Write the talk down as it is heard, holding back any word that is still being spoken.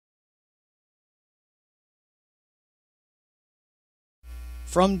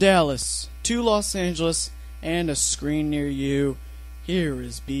From Dallas to Los Angeles and a screen near you, here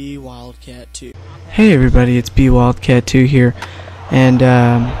is B Wildcat 2. Hey everybody, it's B Wildcat 2 here, and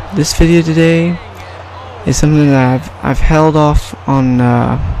this video today is something that I've held off on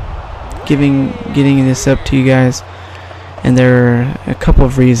getting this up to you guys, and there are a couple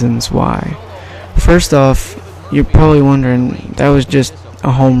of reasons why. First off, you're probably wondering, that was just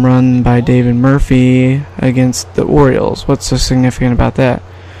a home run by David Murphy against the Orioles. What's so significant about that?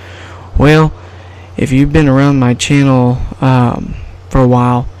 Well, if you've been around my channel for a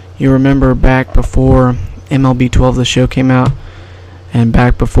while, you remember back before MLB 12 the show came out, and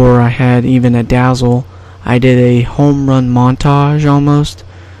back before I had even a dazzle, I did a home run montage almost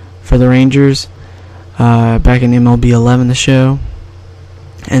for the Rangers back in MLB 11 the show,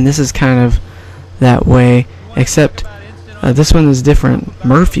 and this is kind of that way, except this one is different.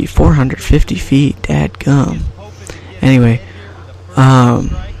 Murphy, 450 feet, dadgum. Anyway,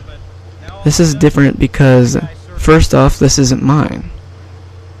 this is different because, first off, this isn't mine.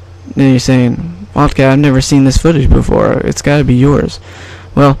 Then you're saying, Wildcat, I've never seen this footage before. It's got to be yours.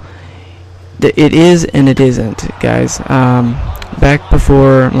 Well, it is and it isn't, guys. Back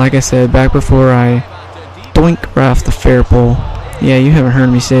before, like I said, back before I doink right off the fair pole. Yeah, you haven't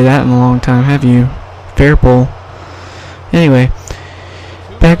heard me say that in a long time, have you? Fair pole. Anyway,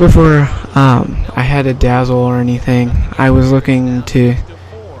 back before I had a dazzle or anything, I was looking to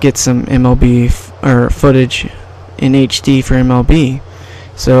get some MLB footage in HD for MLB.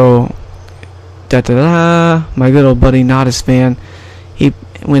 So, my good old buddy Nodis fan,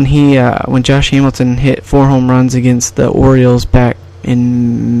 when Josh Hamilton hit 4 home runs against the Orioles back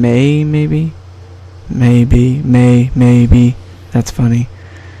in May, maybe, that's funny.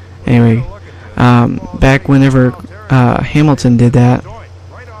 Anyway, back whenever Hamilton did that,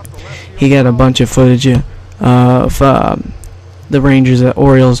 he got a bunch of footage of the Rangers at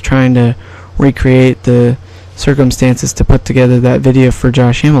Orioles trying to recreate the circumstances to put together that video for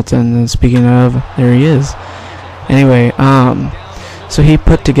Josh Hamilton. And speaking of, there he is. Anyway, so he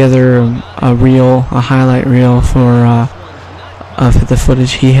put together a highlight reel for of the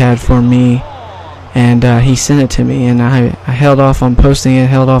footage he had for me, and he sent it to me, and I held off on posting it.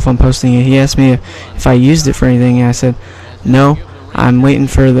 He asked me if I used it for anything, and I said no, I'm waiting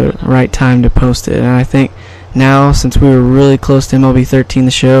for the right time to post it. And I think now, since we were really close to MLB 13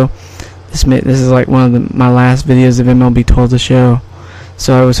 the show, this is like one of my last videos of MLB 12 the show,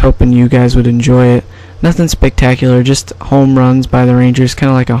 so I was hoping you guys would enjoy it. Nothing spectacular, just home runs by the Rangers, kind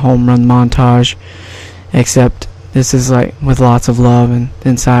of like a home run montage, except this is like with lots of love and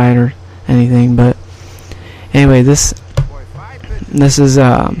inside or anything. But anyway, this is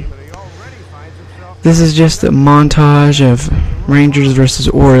just a montage of Rangers versus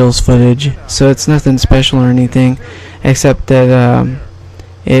Orioles footage, so it's nothing special or anything, except that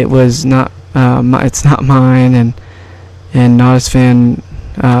it was not it's not mine, and Nodis fan,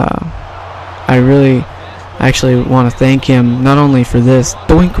 I really actually want to thank him not only for this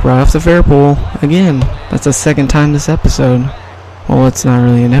doink right off the fair pole again. That's the second time this episode. Well, it's not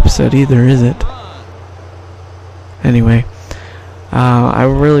really an episode either, is it? Anyway, I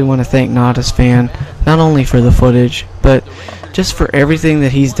really want to thank Nodis fan not only for the footage, but just for everything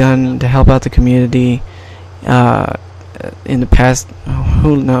that he's done to help out the community in the past,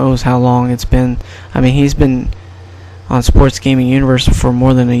 who knows how long it's been. I mean, he's been on Sports Gaming Universe for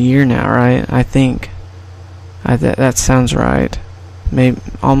more than a year now, right? I think that sounds right. Maybe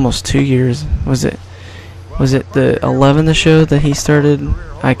almost 2 years. Was it the 11 the show that he started?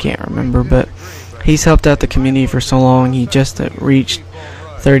 I can't remember, but he's helped out the community for so long. He just reached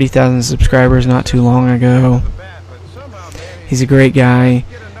 30,000 subscribers not too long ago. He's a great guy.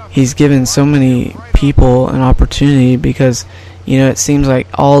 He's given so many people an opportunity because, you know, it seems like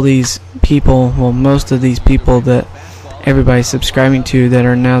all these people, well, most of these people that everybody's subscribing to that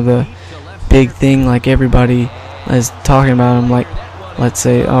are now the big thing, like everybody is talking about them, like, let's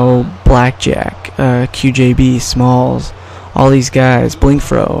say, Blackjack, QJB, Smalls, all these guys,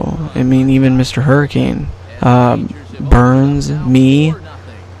 Blinkfro, I mean, even Mr. Hurricane, Burns, me,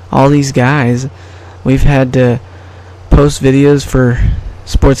 all these guys, we've had to post videos for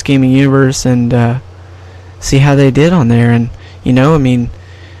Sports Gaming Universe and see how they did on there. And, you know, I mean,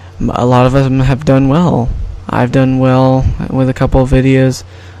 a lot of them have done well. I've done well with a couple of videos.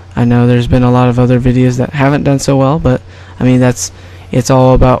 I know there's been a lot of other videos that haven't done so well, but I mean, it's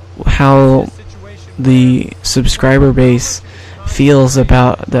all about how the subscriber base feels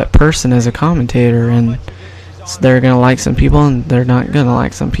about that person as a commentator, and so they're gonna like some people and they're not gonna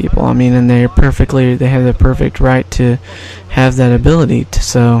like some people. I mean, and they have the perfect right to have that ability to.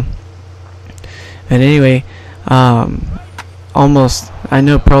 So, but anyway, almost I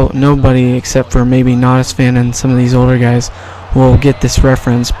know nobody except for maybe Nodus fan and some of these older guys will get this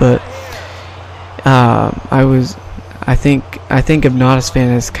reference, but I think of Nodus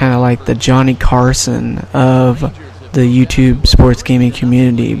fan as kind of like the Johnny Carson of the YouTube sports gaming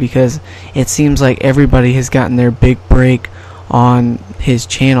community, because it seems like everybody has gotten their big break on his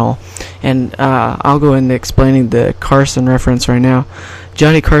channel. And I'll go into explaining the Carson reference right now.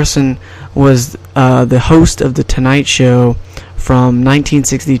 Johnny Carson was the host of The Tonight Show from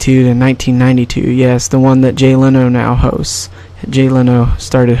 1962 to 1992. Yes, the one that Jay Leno now hosts. Jay Leno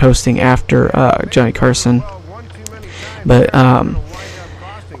started hosting after Johnny Carson. But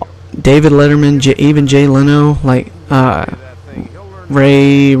David Letterman, even Jay Leno, like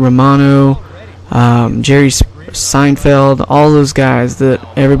Ray Romano, Jerry Seinfeld, all those guys that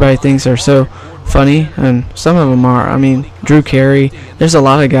everybody thinks are so funny, and some of them are. I mean, Drew Carey. There's a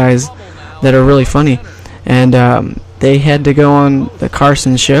lot of guys that are really funny, and they had to go on the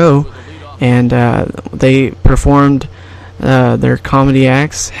Carson show, and they performed their comedy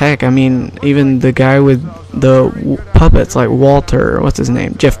acts. Heck, I mean, even the guy with the puppets, like Walter, what's his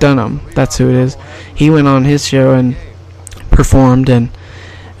name? Jeff Dunham. That's who it is. He went on his show and performed, and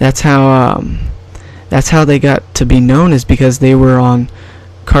that's how they got to be known, is because they were on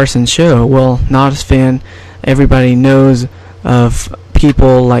Carson's show. Well, Nodus fan, everybody knows of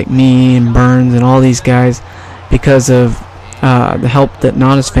people like me and Burns and all these guys because of the help that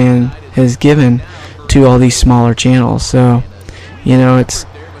Nodus fan has given to all these smaller channels. So, it's,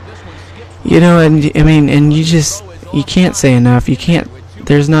 and I mean, and you can't say enough. You can't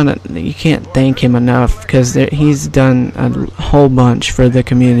thank him enough, because he's done a whole bunch for the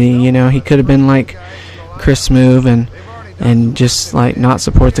community. He could have been like Chris Move and just like not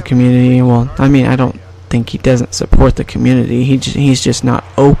support the community. Well, I mean, I don't think he doesn't support the community. He's just not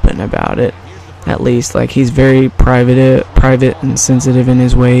open about it. At least, like, he's very private and sensitive in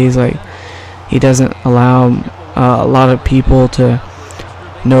his ways. Like, he doesn't allow a lot of people to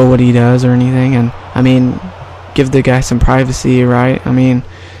know what he does or anything. And I mean, give the guy some privacy, right? I mean,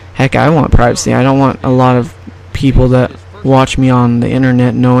 heck, I want privacy. I don't want a lot of people that watch me on the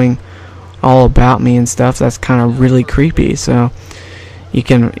internet knowing all about me and stuff. That's kind of really creepy. So you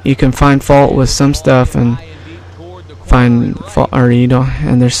can find fault with some stuff and find fault, or you don't,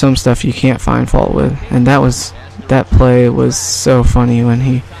 and there's some stuff you can't find fault with. And that play was so funny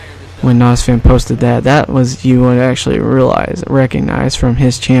when Nosfan posted that. That was, you would actually recognize from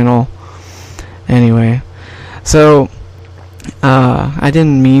his channel. Anyway, so I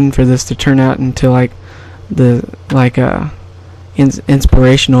didn't mean for this to turn out into like a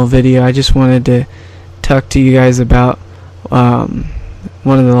inspirational video. I just wanted to talk to you guys about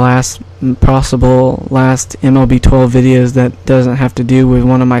one of the last MLB 12 videos that doesn't have to do with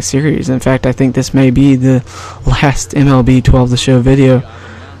one of my series. In fact, I think this may be the last MLB 12 The Show video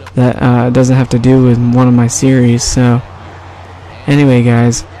that doesn't have to do with one of my series. So anyway,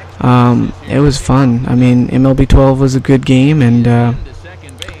 guys, it was fun. I mean, MLB 12 was a good game, and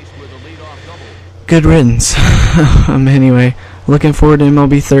good riddance. Anyway, looking forward to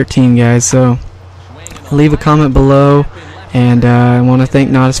MLB 13, guys. So leave a comment below, and I want to thank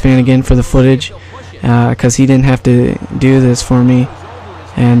Nodusfan again for the footage, because he didn't have to do this for me.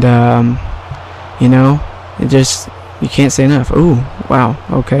 And it just, you can't say enough. Ooh, wow,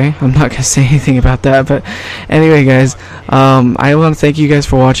 okay, I'm not gonna say anything about that. But anyway, guys, I want to thank you guys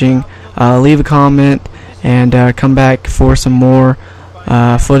for watching. Leave a comment, and come back for some more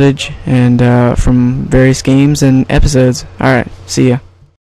footage and from various games and episodes. Alright, see ya.